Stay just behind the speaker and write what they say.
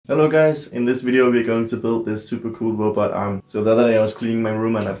Hello guys, in this video we're going to build this super cool robot arm. So the other day I was cleaning my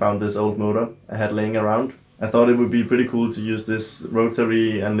room and I found this old motor I had laying around. I thought it would be pretty cool to use this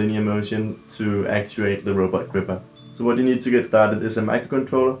rotary and linear motion to actuate the robot gripper. So what you need to get started is a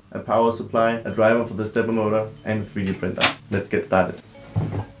microcontroller, a power supply, a driver for the stepper motor and a 3D printer. Let's get started.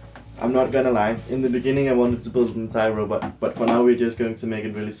 I'm not gonna lie, in the beginning I wanted to build an entire robot, but for now we're just going to make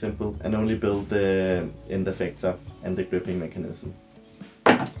it really simple and only build the end effector and the gripping mechanism.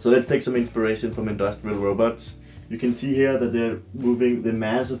 So let's take some inspiration from industrial robots. You can see here that they're moving the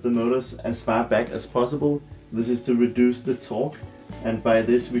mass of the motors as far back as possible. This is to reduce the torque, and by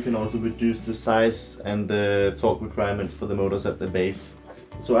this we can also reduce the size and the torque requirements for the motors at the base.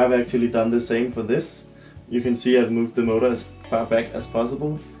 So I've actually done the same for this. You can see I've moved the motor as far back as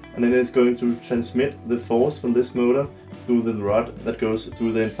possible, and then it's going to transmit the force from this motor through the rod that goes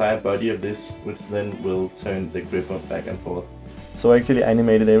through the entire body of this, which then will turn the gripper back and forth. So I actually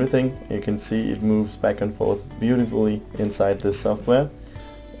animated everything. You can see it moves back and forth beautifully inside this software.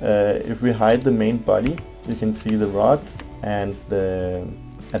 If we hide the main body, you can see the rod and the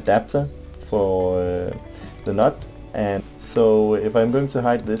adapter for the nut. And so if I'm going to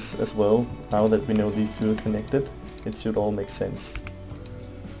hide this as well, now that we know these two are connected, it should all make sense.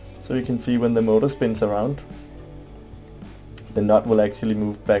 So you can see when the motor spins around, the nut will actually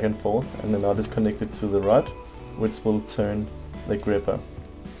move back and forth, and the nut is connected to the rod, which will turn the gripper.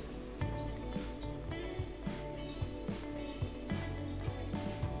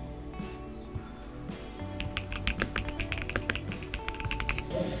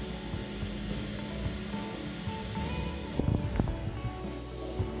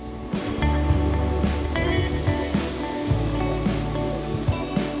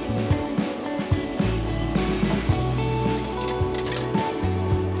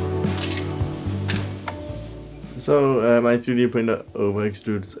 So my 3D printer over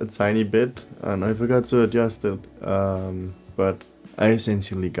extrudes a tiny bit and I forgot to adjust it, but I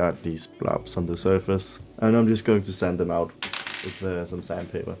essentially got these blobs on the surface and I'm just going to sand them out with some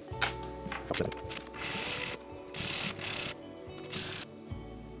sandpaper.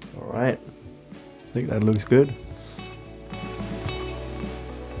 Alright, I think that looks good.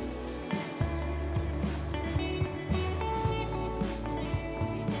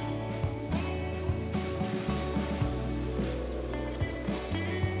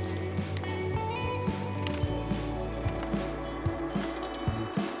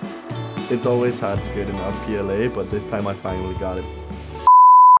 It's always hard to get enough PLA, but this time I finally got it.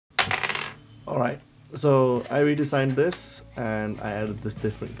 Alright, so I redesigned this and I added this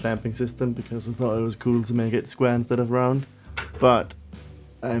different clamping system because I thought it was cool to make it square instead of round. But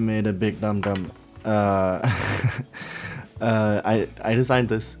I made a big dum-dum. I designed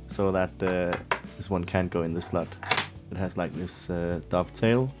this so that this one can't go in the slot. It has like this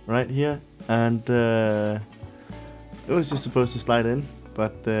dovetail right here, and it was just supposed to slide in.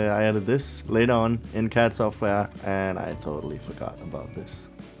 But I added this later on in CAD software and I totally forgot about this.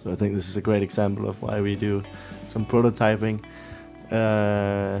 So I think this is a great example of why we do some prototyping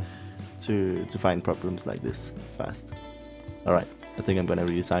to find problems like this fast. Alright, I think I'm gonna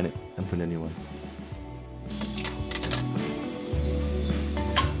redesign it and print a new one.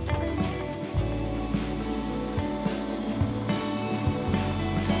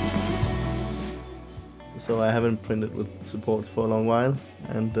 So I haven't printed with supports for a long while,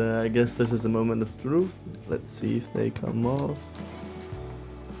 and I guess this is a moment of truth. Let's see if they come off.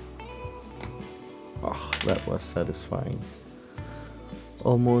 Oh, that was satisfying.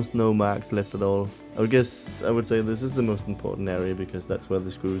 Almost no marks left at all. I guess I would say this is the most important area because that's where the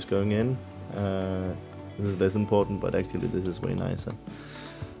screw is going in. This is less important, but actually this is way nicer.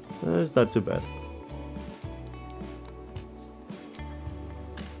 It's not too bad.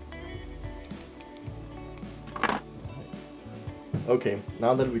 Okay,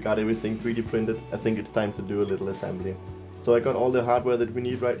 now that we got everything 3D printed, I think it's time to do a little assembly. So I got all the hardware that we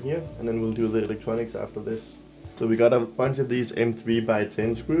need right here, and then we'll do the electronics after this. So we got a bunch of these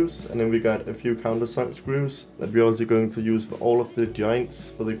M3x10 screws, and then we got a few countersunk screws that we're also going to use for all of the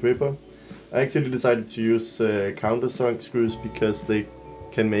joints for the gripper. I actually decided to use countersunk screws because they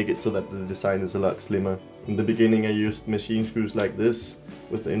can make it so that the design is a lot slimmer. In the beginning I used machine screws like this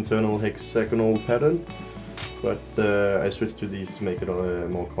with the internal hexagonal pattern. But I switched to these to make it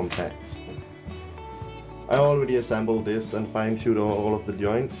more compact. I already assembled this and fine-tuned all of the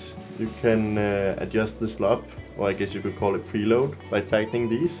joints. You can adjust the slop, or I guess you could call it preload, by tightening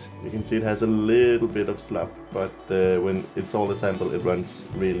these. You can see it has a little bit of slop, but when it's all assembled it runs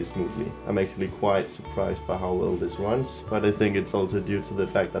really smoothly. I'm actually quite surprised by how well this runs, but I think it's also due to the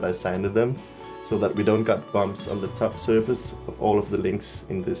fact that I sanded them. so that we don't got bumps on the top surface of all of the links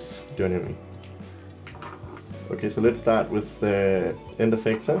in this joinery. Okay, so let's start with the end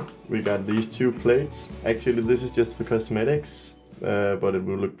effector. We got these two plates. Actually, this is just for cosmetics, but it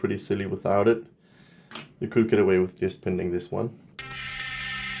will look pretty silly without it. You could get away with just printing this one.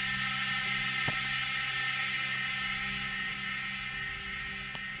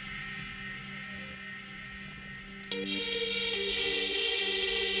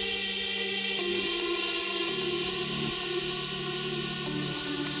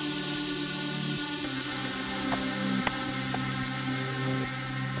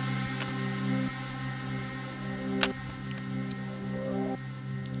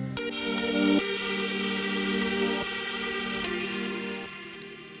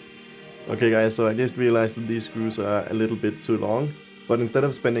 Okay guys, so I just realized that these screws are a little bit too long, but instead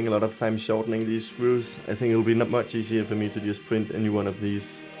of spending a lot of time shortening these screws, I think it'll be not much easier for me to just print any one of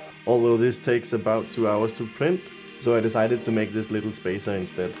these. Although this takes about 2 hours to print, so I decided to make this little spacer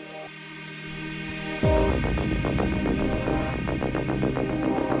instead.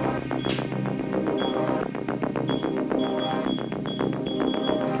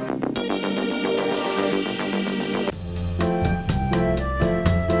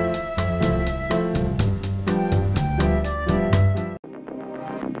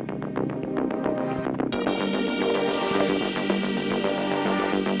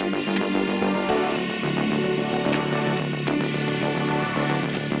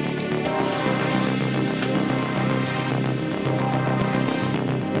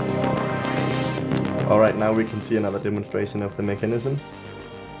 Alright, now we can see another demonstration of the mechanism.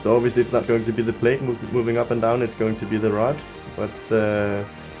 So obviously it's not going to be the plate moving up and down, it's going to be the rod. But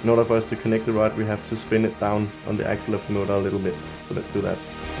in order for us to connect the rod, we have to spin it down on the axle of the motor a little bit. So let's do that.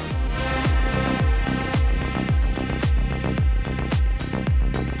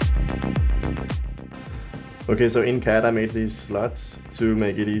 Okay, so in CAD I made these slots to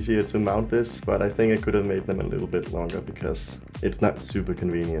make it easier to mount this, but I think I could have made them a little bit longer because it's not super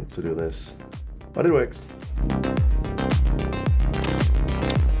convenient to do this. But it works.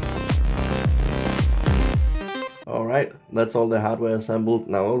 Alright, that's all the hardware assembled.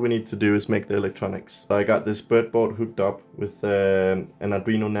 Now all we need to do is make the electronics. So I got this breadboard hooked up with an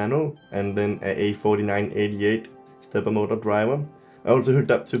Arduino Nano and then a A4988 stepper motor driver. I also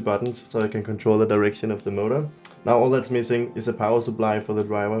hooked up 2 buttons so I can control the direction of the motor. Now all that's missing is a power supply for the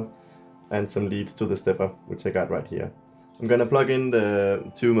driver and some leads to the stepper, which I got right here. I'm gonna plug in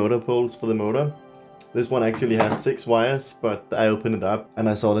the 2 motor poles for the motor. This one actually has 6 wires, but I opened it up and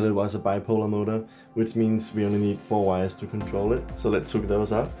I saw that it was a bipolar motor, which means we only need 4 wires to control it. So let's hook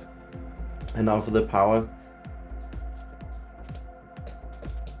those up. And now for the power.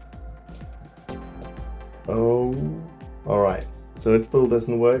 Oh, alright. So it still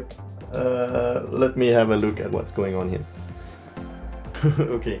doesn't work. Let me have a look at what's going on here.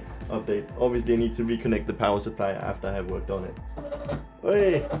 Okay. Update. Obviously I need to reconnect the power supply after I have worked on it.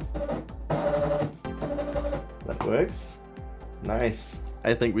 Hey! That works. Nice.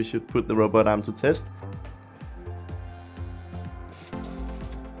 I think we should put the robot arm to test.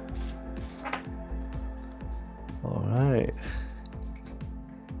 Alright.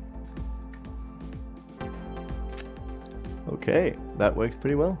 Okay, that works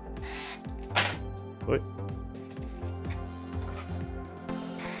pretty well. Wait.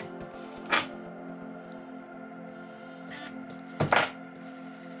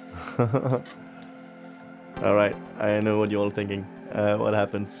 Alright, I know what you're all thinking. What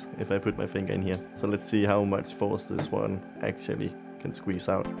happens if I put my finger in here? So let's see how much force this one actually can squeeze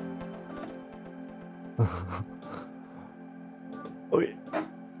out. Okay.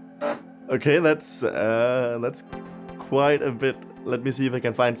 Okay, that's quite a bit. Let me see if I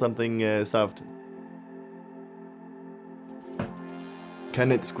can find something soft.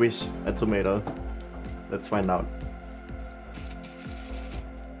 Can it squish a tomato? Let's find out.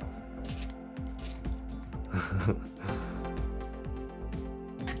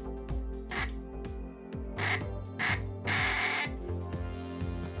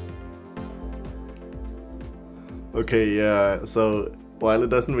 Okay, yeah, so while it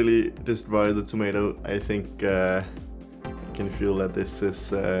doesn't really destroy the tomato, I think I can feel that this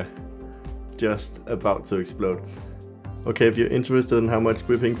is just about to explode. Okay, if you're interested in how much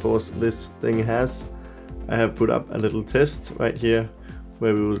gripping force this thing has, I have put up a little test right here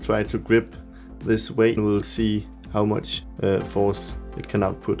where we will try to grip this weight and we'll see how much force it can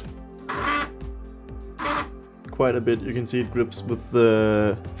output. Quite a bit. You can see it grips with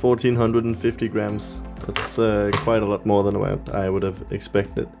 1450 grams. That's quite a lot more than what I would have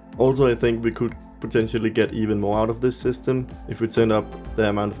expected. Also, I think we could potentially get even more out of this system if we turn up the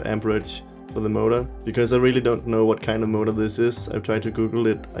amount of amperage for the motor, because I really don't know what kind of motor this is. I've tried to Google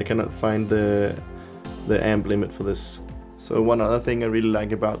it, I cannot find the amp limit for this. So one other thing I really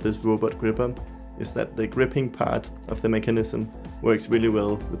like about this robot gripper is that the gripping part of the mechanism works really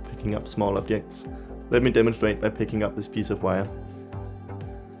well with picking up small objects. Let me demonstrate by picking up this piece of wire.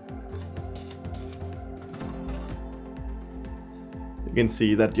 You can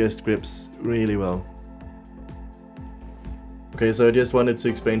see that just grips really well. Okay, so I just wanted to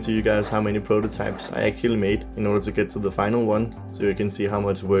explain to you guys how many prototypes I actually made in order to get to the final one, so you can see how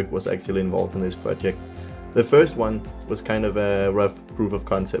much work was actually involved in this project. The first one was kind of a rough proof of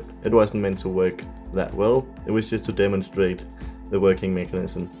concept. It wasn't meant to work that well, it was just to demonstrate the working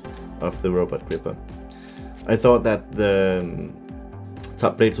mechanism of the robot gripper. I thought that the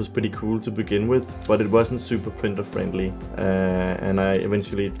top plates was pretty cool to begin with, but it wasn't super printer friendly, and I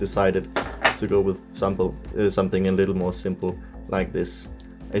eventually decided to go with something a little more simple like this.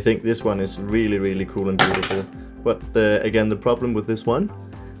 I think this one is really cool and beautiful, but again, the problem with this one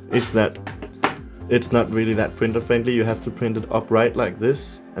is that it's not really that printer friendly. You have to print it upright like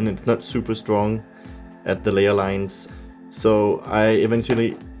this, and it's not super strong at the layer lines. So I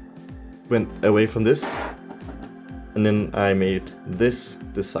eventually went away from this, and then I made this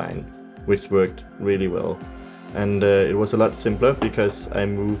design, which worked really well. And it was a lot simpler because I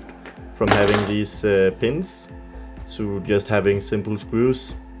moved from having these pins to just having simple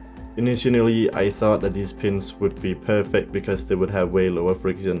screws. Initially I thought that these pins would be perfect because they would have way lower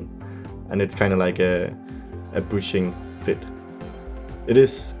friction, and it's kind of like a bushing fit. It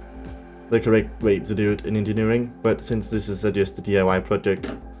is the correct way to do it in engineering, but since this is just a DIY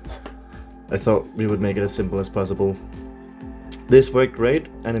project, I thought we would make it as simple as possible. This worked great,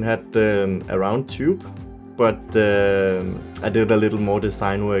 and it had a round tube, but I did a little more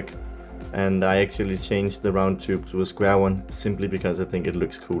design work, and I actually changed the round tube to a square one simply because I think it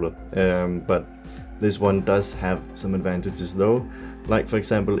looks cooler. But this one does have some advantages though, like for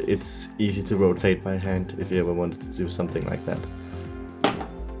example, it's easy to rotate by hand if you ever wanted to do something like that.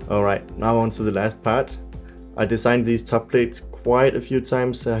 Alright, now on to the last part. I designed these top plates quite a few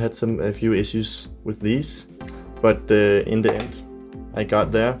times. I had a few issues with these, but in the end I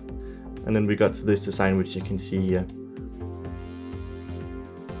got there, and then we got to this design, which you can see here.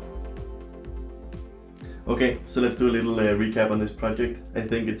 Okay, so let's do a little recap on this project. I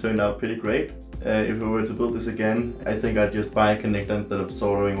think it turned out pretty great. If I were to build this again, I think I'd just buy a connector instead of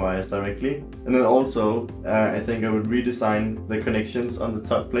soldering wires directly. And then also, I think I would redesign the connections on the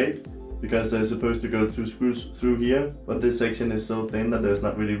top plate, because there's supposed to go 2 screws through here, but this section is so thin that there's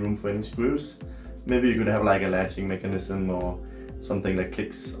not really room for any screws. Maybe you could have like a latching mechanism or something that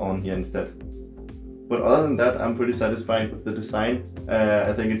clicks on here instead. But other than that, I'm pretty satisfied with the design.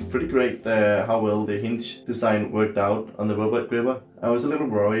 I think it's pretty great how well the hinge design worked out on the robot gripper. I was a little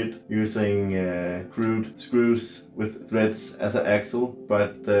worried using crude screws with threads as an axle,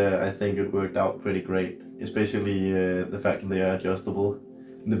 but I think it worked out pretty great, especially the fact that they are adjustable.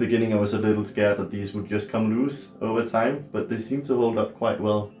 In the beginning I was a little scared that these would just come loose over time, but they seem to hold up quite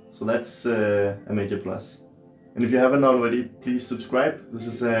well, so that's a major plus. And if you haven't already, please subscribe. This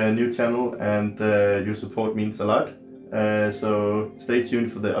is a new channel, and your support means a lot, so stay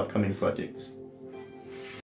tuned for the upcoming projects.